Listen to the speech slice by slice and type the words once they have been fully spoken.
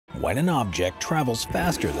When an object travels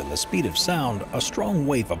faster than the speed of sound, a strong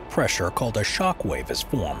wave of pressure called a shockwave is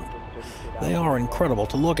formed. They are incredible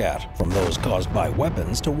to look at, from those caused by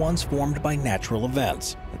weapons to ones formed by natural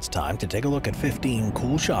events. It's time to take a look at 15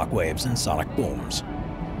 cool shockwaves and sonic booms.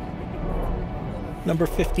 Number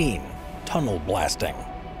 15. Tunnel blasting.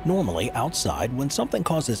 Normally, outside, when something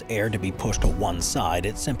causes air to be pushed to one side,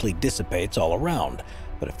 it simply dissipates all around.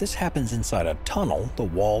 But if this happens inside a tunnel, the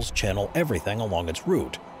walls channel everything along its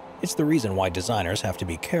route. It's the reason why designers have to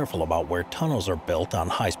be careful about where tunnels are built on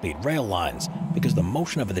high-speed rail lines, because the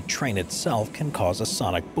motion of the train itself can cause a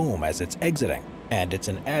sonic boom as it's exiting. And it's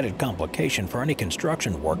an added complication for any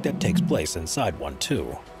construction work that takes place inside one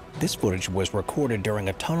too. This footage was recorded during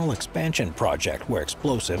a tunnel expansion project where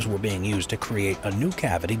explosives were being used to create a new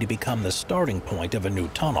cavity to become the starting point of a new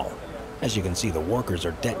tunnel. As you can see, the workers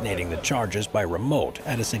are detonating the charges by remote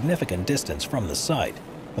at a significant distance from the site.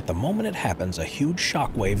 But the moment it happens, a huge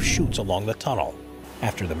shockwave shoots along the tunnel.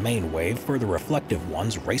 After the main wave, further reflective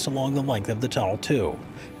ones race along the length of the tunnel too.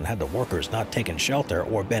 And had the workers not taken shelter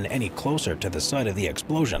or been any closer to the site of the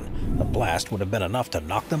explosion, the blast would have been enough to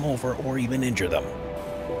knock them over or even injure them.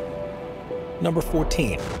 Number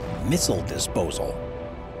 14. Missile disposal.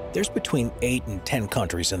 There's between 8 and 10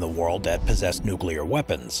 countries in the world that possess nuclear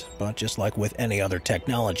weapons, but just like with any other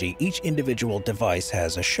technology, each individual device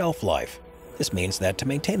has a shelf life. This means that to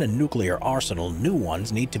maintain a nuclear arsenal, new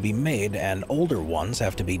ones need to be made and older ones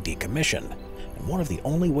have to be decommissioned. And one of the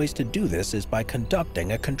only ways to do this is by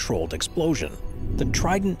conducting a controlled explosion. The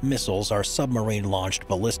Trident missiles are submarine-launched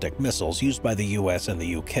ballistic missiles used by the US and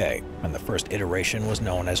the UK, and the first iteration was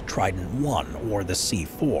known as Trident 1 or the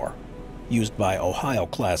C-4. Used by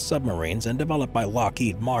Ohio-class submarines and developed by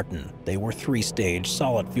Lockheed Martin, they were 3-stage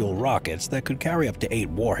solid-fuel rockets that could carry up to 8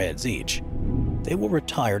 warheads each. They were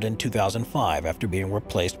retired in 2005 after being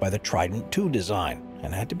replaced by the Trident II design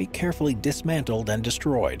and had to be carefully dismantled and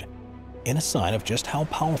destroyed. In a sign of just how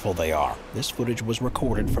powerful they are, this footage was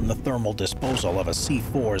recorded from the thermal disposal of a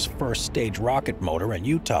C-4's first-stage rocket motor in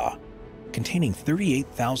Utah. Containing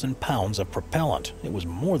 38,000 pounds of propellant, it was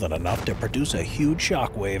more than enough to produce a huge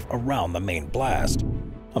shockwave around the main blast.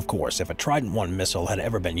 Of course, if a Trident 1 missile had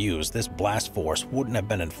ever been used, this blast force wouldn't have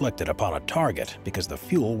been inflicted upon a target because the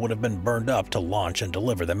fuel would have been burned up to launch and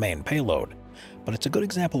deliver the main payload. But it's a good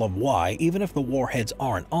example of why, even if the warheads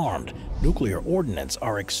aren't armed, nuclear ordnance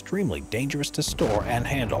are extremely dangerous to store and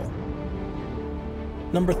handle.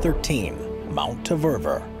 Number 13. Mount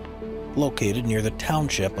Teverver. Located near the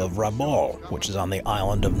township of Rabaul, which is on the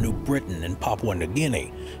island of New Britain in Papua New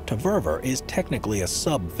Guinea, Teverver is technically a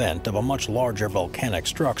sub-vent of a much larger volcanic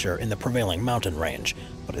structure in the prevailing mountain range,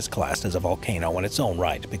 but is classed as a volcano in its own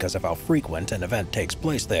right because of how frequent an event takes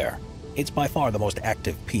place there. It's by far the most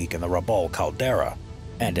active peak in the Rabaul caldera,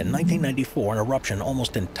 and in 1994 an eruption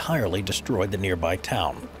almost entirely destroyed the nearby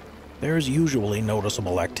town. There's usually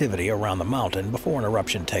noticeable activity around the mountain before an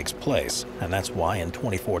eruption takes place, and that's why in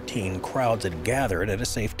 2014 crowds had gathered at a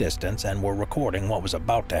safe distance and were recording what was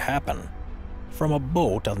about to happen. From a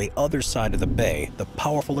boat on the other side of the bay, the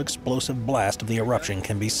powerful explosive blast of the eruption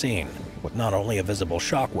can be seen, with not only a visible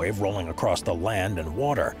shockwave rolling across the land and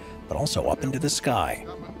water, but also up into the sky.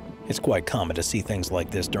 It's quite common to see things like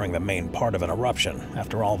this during the main part of an eruption.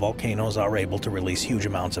 After all, volcanoes are able to release huge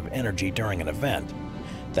amounts of energy during an event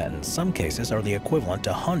that in some cases are the equivalent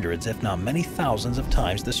to hundreds if not many thousands of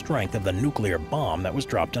times the strength of the nuclear bomb that was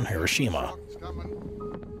dropped on Hiroshima.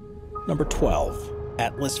 Number 12.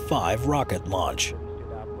 Atlas V rocket launch.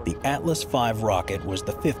 The Atlas V rocket was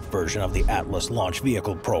the 5th version of the Atlas launch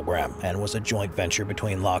vehicle program and was a joint venture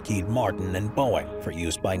between Lockheed Martin and Boeing for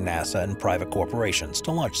use by NASA and private corporations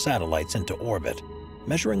to launch satellites into orbit.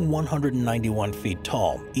 Measuring 191 feet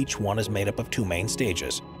tall, each one is made up of 2 main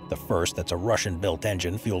stages. The first, that's a Russian-built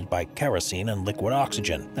engine fueled by kerosene and liquid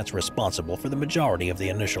oxygen that's responsible for the majority of the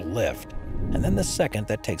initial lift. And then the second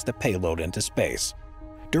that takes the payload into space.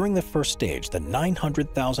 During the first stage, the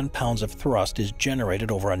 900,000 pounds of thrust is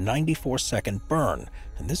generated over a 94-second burn,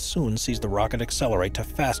 and this soon sees the rocket accelerate to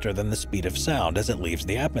faster than the speed of sound as it leaves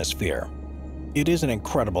the atmosphere. It is an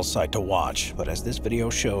incredible sight to watch, but as this video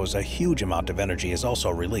shows, a huge amount of energy is also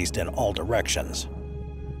released in all directions.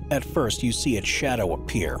 At first, you see its shadow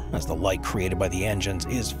appear, as the light created by the engines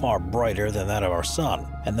is far brighter than that of our sun,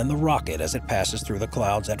 and then the rocket, as it passes through the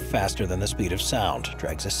clouds at faster than the speed of sound,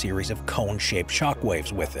 drags a series of cone-shaped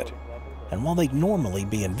shockwaves with it. And while they'd normally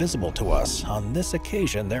be invisible to us, on this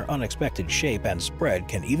occasion their unexpected shape and spread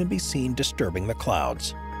can even be seen disturbing the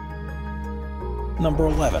clouds. Number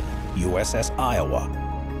 11. USS Iowa.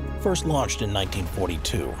 First launched in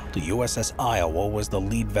 1942, the USS Iowa was the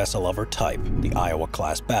lead vessel of her type, the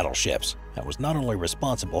Iowa-class battleships, and was not only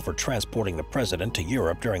responsible for transporting the president to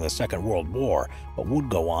Europe during the Second World War, but would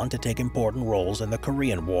go on to take important roles in the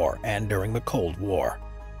Korean War and during the Cold War.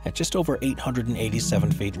 At just over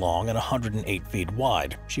 887 feet long and 108 feet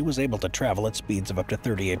wide, she was able to travel at speeds of up to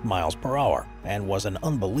 38 miles per hour and was an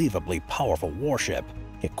unbelievably powerful warship.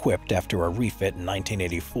 Equipped after a refit in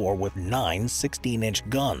 1984 with 9 16-inch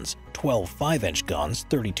guns, 12 5-inch guns,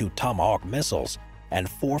 32 Tomahawk missiles, and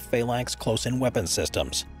 4 Phalanx close-in weapon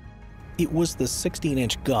systems. It was the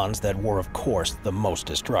 16-inch guns that were, of course, the most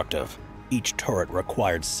destructive. Each turret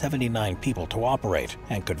required 79 people to operate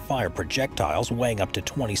and could fire projectiles weighing up to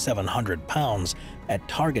 2,700 pounds at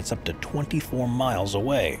targets up to 24 miles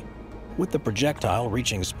away. With the projectile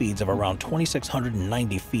reaching speeds of around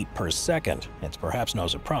 2,690 feet per second, it's perhaps no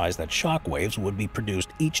surprise that shockwaves would be produced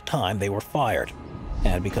each time they were fired.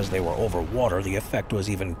 And because they were over water, the effect was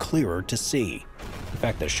even clearer to see. In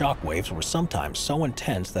fact, the shockwaves were sometimes so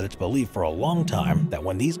intense that it's believed for a long time that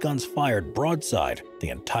when these guns fired broadside, the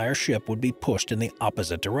entire ship would be pushed in the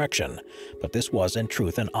opposite direction. But this was, in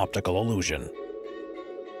truth, an optical illusion.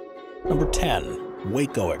 Number 10.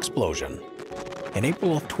 Waco Explosion. In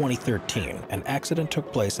April of 2013, an accident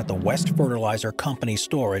took place at the West Fertilizer Company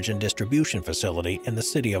storage and distribution facility in the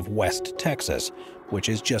city of West, Texas, which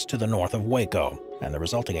is just to the north of Waco, and the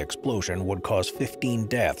resulting explosion would cause 15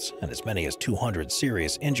 deaths and as many as 200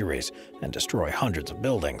 serious injuries and destroy hundreds of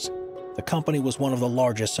buildings. The company was one of the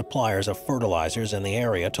largest suppliers of fertilizers in the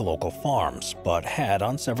area to local farms, but had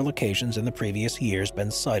on several occasions in the previous years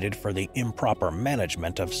been cited for the improper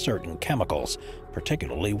management of certain chemicals,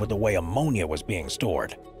 particularly with the way ammonia was being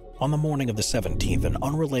stored. On the morning of the 17th, an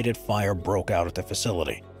unrelated fire broke out at the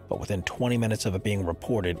facility, but within 20 minutes of it being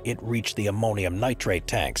reported, it reached the ammonium nitrate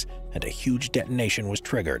tanks, and a huge detonation was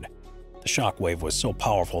triggered. The shockwave was so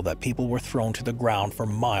powerful that people were thrown to the ground for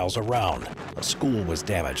miles around. A school was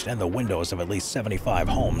damaged, and the windows of at least 75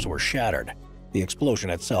 homes were shattered. The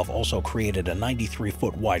explosion itself also created a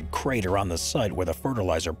 93-foot wide crater on the site where the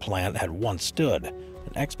fertilizer plant had once stood,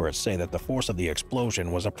 and experts say that the force of the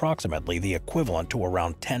explosion was approximately the equivalent to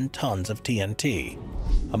around 10 tons of TNT.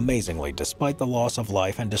 Amazingly, despite the loss of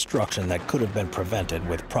life and destruction that could have been prevented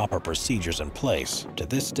with proper procedures in place, to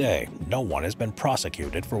this day, no one has been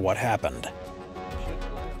prosecuted for what happened.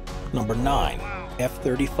 Number 9.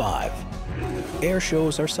 F-35. Air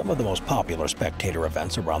shows are some of the most popular spectator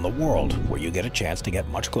events around the world, where you get a chance to get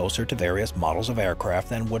much closer to various models of aircraft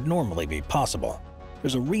than would normally be possible.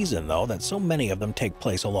 There's a reason, though, that so many of them take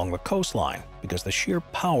place along the coastline, because the sheer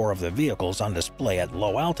power of the vehicles on display at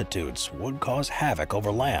low altitudes would cause havoc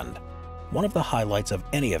over land. One of the highlights of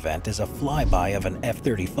any event is a flyby of an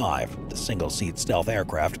F-35, the single-seat stealth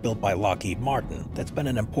aircraft built by Lockheed Martin that's been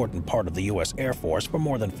an important part of the U.S. Air Force for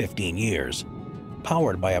more than 15 years.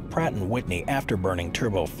 Powered by a Pratt & Whitney afterburning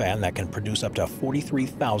turbofan that can produce up to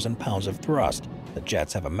 43,000 pounds of thrust, the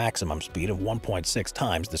jets have a maximum speed of 1.6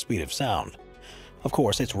 times the speed of sound. Of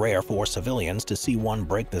course, it's rare for civilians to see one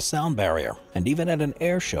break the sound barrier, and even at an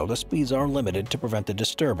air show, the speeds are limited to prevent the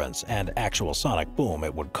disturbance and actual sonic boom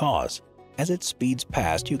it would cause. As it speeds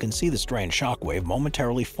past, you can see the strange shockwave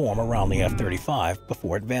momentarily form around the F-35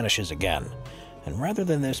 before it vanishes again. And rather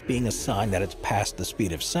than this being a sign that it's past the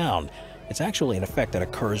speed of sound, it's actually an effect that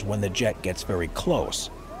occurs when the jet gets very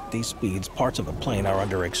close. At these speeds, parts of the plane are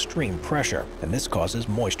under extreme pressure, and this causes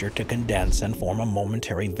moisture to condense and form a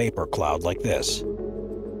momentary vapor cloud like this.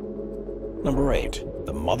 Number 8.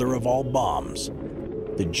 The mother of all bombs.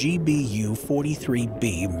 The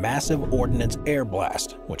GBU-43B Massive Ordnance Air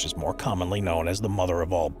Blast, which is more commonly known as the mother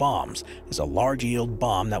of all bombs, is a large-yield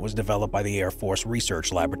bomb that was developed by the Air Force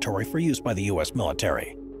Research Laboratory for use by the U.S.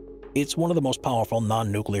 military. It's one of the most powerful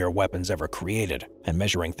non-nuclear weapons ever created, and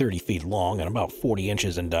measuring 30 feet long and about 40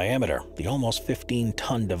 inches in diameter, the almost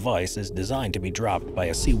 15-ton device is designed to be dropped by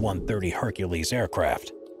a C-130 Hercules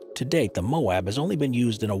aircraft. To date, the Moab has only been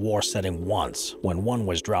used in a war setting once, when one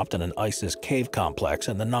was dropped in an ISIS cave complex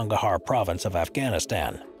in the Nangarhar province of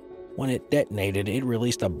Afghanistan. When it detonated, it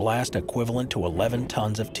released a blast equivalent to 11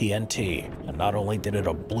 tons of TNT, and not only did it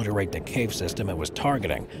obliterate the cave system it was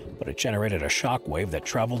targeting, but it generated a shockwave that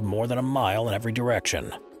traveled more than a mile in every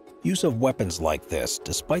direction. Use of weapons like this,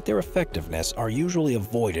 despite their effectiveness, are usually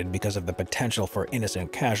avoided because of the potential for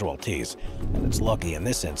innocent casualties, and it's lucky in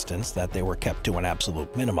this instance that they were kept to an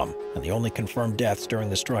absolute minimum, and the only confirmed deaths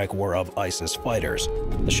during the strike were of ISIS fighters.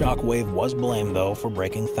 The shockwave was blamed, though, for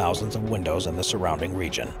breaking thousands of windows in the surrounding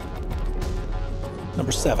region.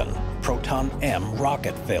 Number 7. Proton M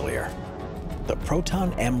rocket failure. The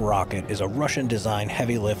Proton-M rocket is a Russian-designed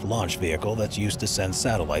heavy-lift launch vehicle that's used to send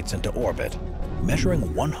satellites into orbit.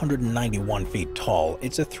 Measuring 191 feet tall,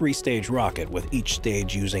 it's a three-stage rocket with each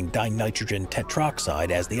stage using dinitrogen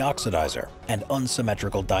tetroxide as the oxidizer and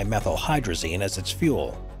unsymmetrical dimethylhydrazine as its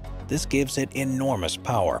fuel. This gives it enormous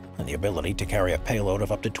power and the ability to carry a payload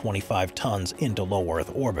of up to 25 tons into low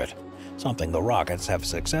Earth orbit, something the rockets have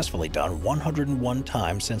successfully done 101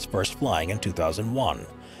 times since first flying in 2001.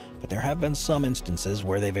 But there have been some instances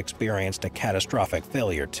where they've experienced a catastrophic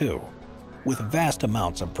failure too. With vast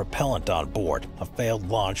amounts of propellant on board, a failed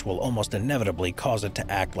launch will almost inevitably cause it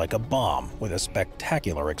to act like a bomb with a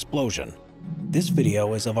spectacular explosion. This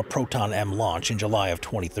video is of a Proton-M launch in July of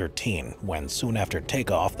 2013, when soon after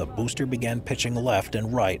takeoff the booster began pitching left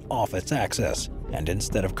and right off its axis, and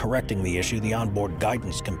instead of correcting the issue, the onboard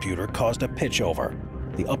guidance computer caused a pitch over.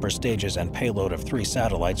 The upper stages and payload of 3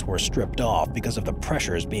 satellites were stripped off because of the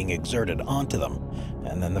pressures being exerted onto them,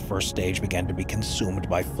 and then the first stage began to be consumed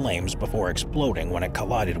by flames before exploding when it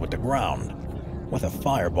collided with the ground. With a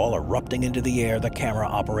fireball erupting into the air, the camera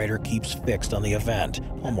operator keeps fixed on the event,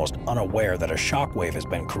 almost unaware that a shockwave has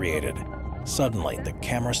been created. Suddenly, the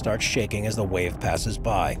camera starts shaking as the wave passes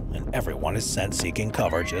by, and everyone is sent seeking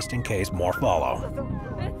cover just in case more follow.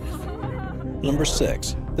 Number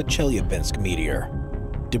 6. The Chelyabinsk meteor.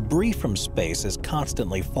 Debris from space is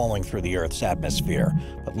constantly falling through the Earth's atmosphere,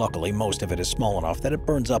 but luckily most of it is small enough that it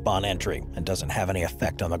burns up on entry and doesn't have any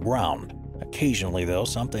effect on the ground. Occasionally, though,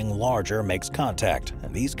 something larger makes contact,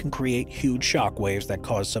 and these can create huge shock waves that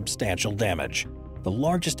cause substantial damage. The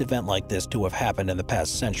largest event like this to have happened in the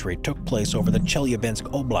past century took place over the Chelyabinsk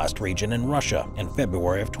Oblast region in Russia in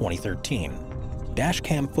February of 2013.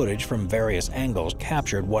 Dashcam footage from various angles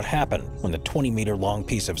captured what happened when the 20-meter-long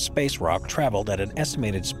piece of space rock traveled at an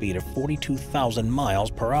estimated speed of 42,000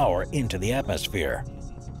 miles per hour into the atmosphere.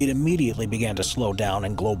 It immediately began to slow down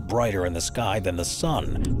and glow brighter in the sky than the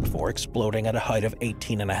sun before exploding at a height of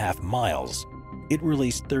 18.5 miles. It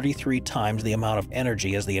released 33 times the amount of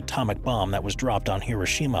energy as the atomic bomb that was dropped on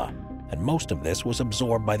Hiroshima, and most of this was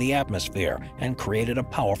absorbed by the atmosphere and created a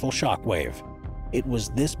powerful shockwave. It was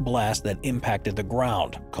this blast that impacted the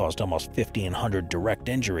ground, caused almost 1,500 direct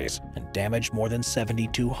injuries, and damaged more than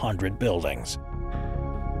 7,200 buildings.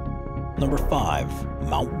 Number 5.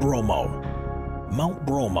 Mount Bromo. Mount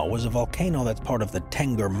Bromo is a volcano that's part of the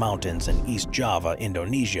Tengger Mountains in East Java,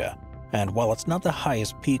 Indonesia. And while it's not the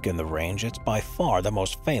highest peak in the range, it's by far the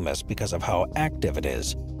most famous because of how active it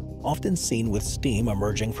is. Often seen with steam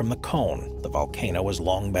emerging from the cone, the volcano has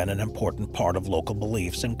long been an important part of local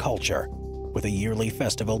beliefs and culture, with a yearly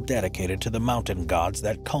festival dedicated to the mountain gods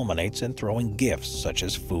that culminates in throwing gifts such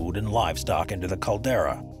as food and livestock into the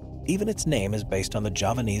caldera. Even its name is based on the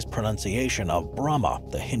Javanese pronunciation of Brahma,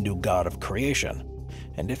 the Hindu god of creation.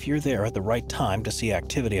 And if you're there at the right time to see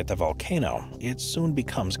activity at the volcano, it soon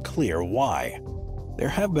becomes clear why. There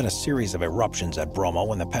have been a series of eruptions at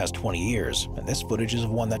Bromo in the past 20 years, and this footage is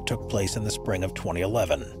of one that took place in the spring of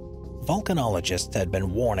 2011. Volcanologists had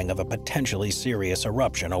been warning of a potentially serious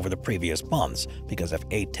eruption over the previous months because of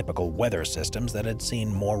atypical weather systems that had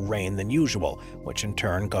seen more rain than usual, which in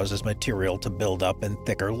turn causes material to build up in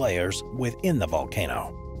thicker layers within the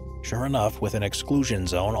volcano. Sure enough, with an exclusion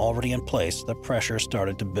zone already in place, the pressure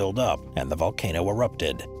started to build up and the volcano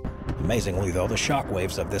erupted. Amazingly though, the shock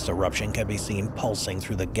waves of this eruption can be seen pulsing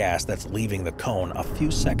through the gas that's leaving the cone a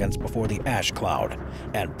few seconds before the ash cloud,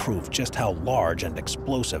 and prove just how large and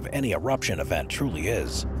explosive any eruption event truly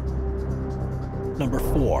is. Number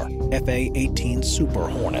 4. FA-18 Super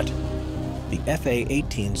Hornet. The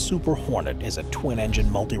FA-18 Super Hornet is a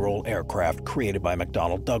twin-engine multi-role aircraft created by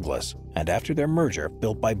McDonnell Douglas, and after their merger,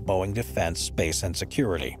 built by Boeing Defense, Space and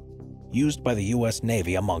Security. Used by the U.S.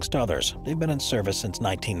 Navy amongst others, they've been in service since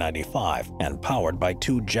 1995 and powered by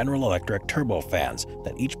 2 General Electric turbofans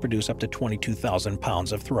that each produce up to 22,000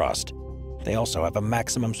 pounds of thrust. They also have a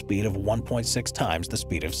maximum speed of 1.6 times the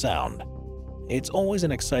speed of sound. It's always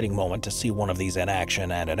an exciting moment to see one of these in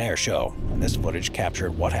action at an air show, and this footage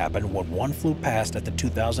captured what happened when one flew past at the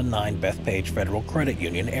 2009 Bethpage Federal Credit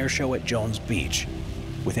Union air show at Jones Beach.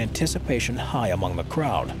 With anticipation high among the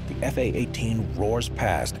crowd, the FA-18 roars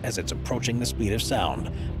past as it's approaching the speed of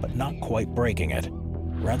sound, but not quite breaking it.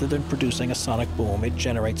 Rather than producing a sonic boom, it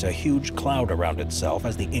generates a huge cloud around itself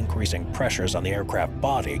as the increasing pressures on the aircraft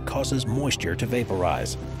body causes moisture to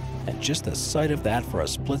vaporize. And just the sight of that for a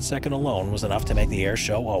split second alone was enough to make the air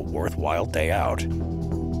show a worthwhile day out.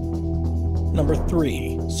 Number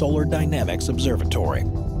 3. Solar Dynamics Observatory.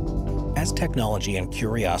 As technology and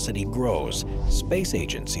curiosity grows, space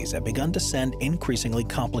agencies have begun to send increasingly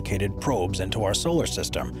complicated probes into our solar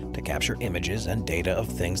system to capture images and data of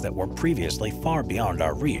things that were previously far beyond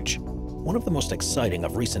our reach. One of the most exciting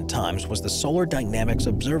of recent times was the Solar Dynamics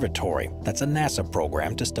Observatory. That's a NASA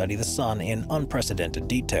program to study the sun in unprecedented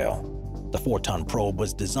detail. The 4-ton probe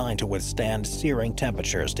was designed to withstand searing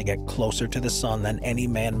temperatures to get closer to the sun than any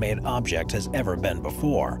man-made object has ever been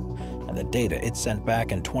before. And the data it sent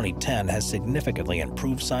back in 2010 has significantly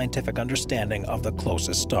improved scientific understanding of the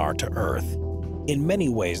closest star to Earth. In many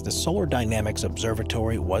ways, the Solar Dynamics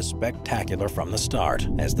Observatory was spectacular from the start,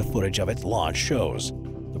 as the footage of its launch shows.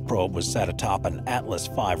 The probe was set atop an Atlas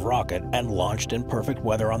V rocket and launched in perfect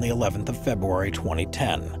weather on the 11th of February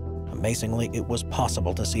 2010. Amazingly, it was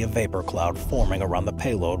possible to see a vapor cloud forming around the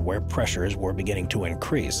payload where pressures were beginning to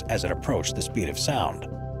increase as it approached the speed of sound.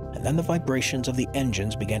 And then the vibrations of the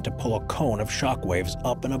engines began to pull a cone of shockwaves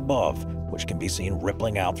up and above, which can be seen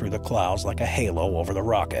rippling out through the clouds like a halo over the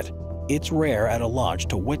rocket. It's rare at a launch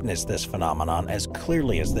to witness this phenomenon as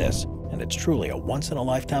clearly as this, and it's truly a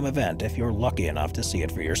once-in-a-lifetime event if you're lucky enough to see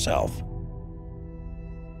it for yourself.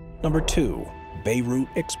 Number 2. Beirut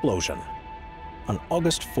Explosion. On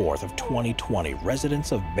August 4th of 2020,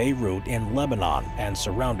 residents of Beirut in Lebanon and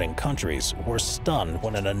surrounding countries were stunned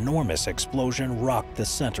when an enormous explosion rocked the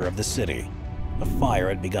center of the city. The fire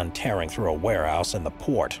had begun tearing through a warehouse in the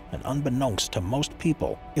port, and unbeknownst to most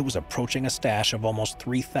people, it was approaching a stash of almost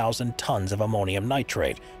 3,000 tons of ammonium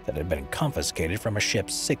nitrate that had been confiscated from a ship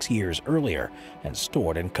 6 years earlier and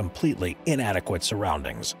stored in completely inadequate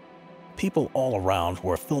surroundings. People all around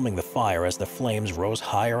were filming the fire as the flames rose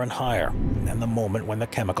higher and higher, and then the moment when the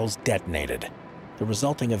chemicals detonated. The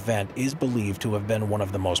resulting event is believed to have been one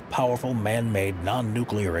of the most powerful man-made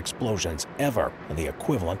non-nuclear explosions ever, and the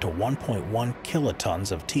equivalent to 1.1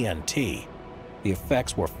 kilotons of TNT. The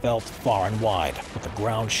effects were felt far and wide, with the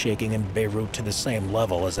ground shaking in Beirut to the same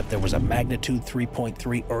level as if there was a magnitude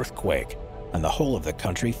 3.3 earthquake, and the whole of the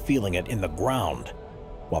country feeling it in the ground.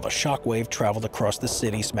 While the shockwave traveled across the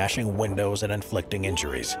city, smashing windows and inflicting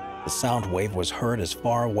injuries, the sound wave was heard as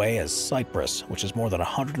far away as Cyprus, which is more than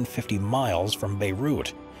 150 miles from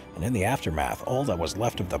Beirut, and in the aftermath, all that was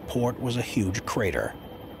left of the port was a huge crater.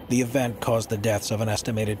 The event caused the deaths of an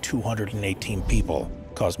estimated 218 people,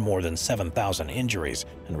 caused more than 7,000 injuries,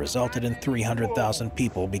 and resulted in 300,000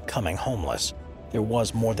 people becoming homeless. There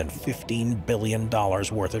was more than $15 billion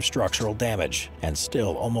worth of structural damage, and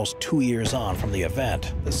still almost 2 years on from the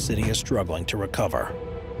event, the city is struggling to recover.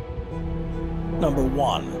 Number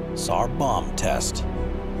 1. SAR bomb test.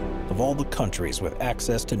 Of all the countries with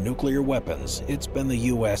access to nuclear weapons, it's been the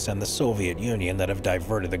US and the Soviet Union that have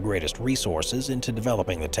diverted the greatest resources into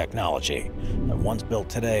developing the technology, and ones built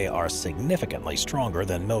today are significantly stronger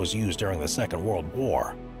than those used during the Second World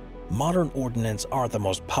War. Modern ordnance aren't the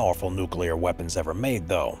most powerful nuclear weapons ever made,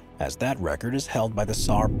 though, as that record is held by the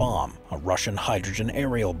SAR bomb, a Russian hydrogen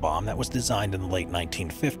aerial bomb that was designed in the late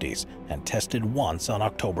 1950s and tested once on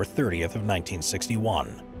October 30th of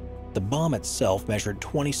 1961. The bomb itself measured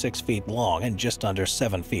 26 feet long and just under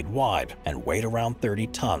 7 feet wide, and weighed around 30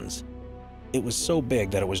 tons. It was so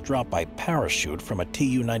big that it was dropped by parachute from a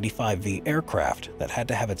Tu-95V aircraft that had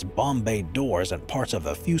to have its bomb bay doors and parts of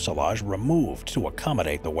the fuselage removed to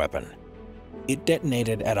accommodate the weapon. It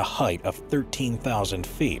detonated at a height of 13,000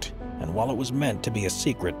 feet, and while it was meant to be a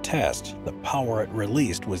secret test, the power it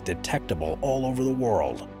released was detectable all over the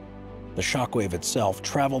world. The shockwave itself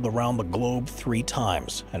traveled around the globe 3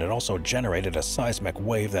 times, and it also generated a seismic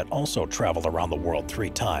wave that also traveled around the world 3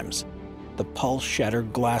 times. The pulse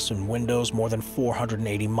shattered glass and windows more than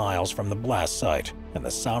 480 miles from the blast site, and the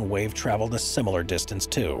sound wave traveled a similar distance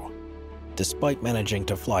too. Despite managing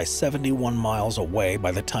to fly 71 miles away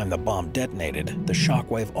by the time the bomb detonated, the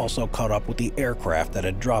shockwave also caught up with the aircraft that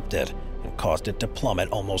had dropped it and caused it to plummet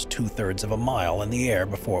almost 2/3 of a mile in the air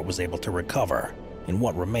before it was able to recover, in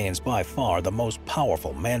what remains by far the most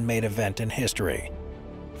powerful man-made event in history.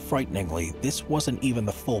 Frighteningly, this wasn't even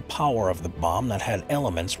the full power of the bomb that had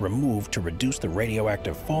elements removed to reduce the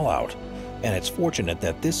radioactive fallout, and it's fortunate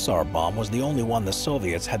that this SAR bomb was the only one the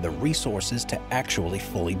Soviets had the resources to actually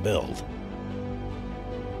fully build.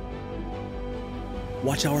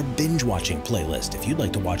 Watch our binge-watching playlist if you'd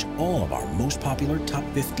like to watch all of our most popular top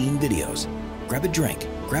 15 videos. Grab a drink,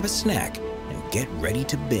 grab a snack, and get ready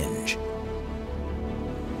to binge.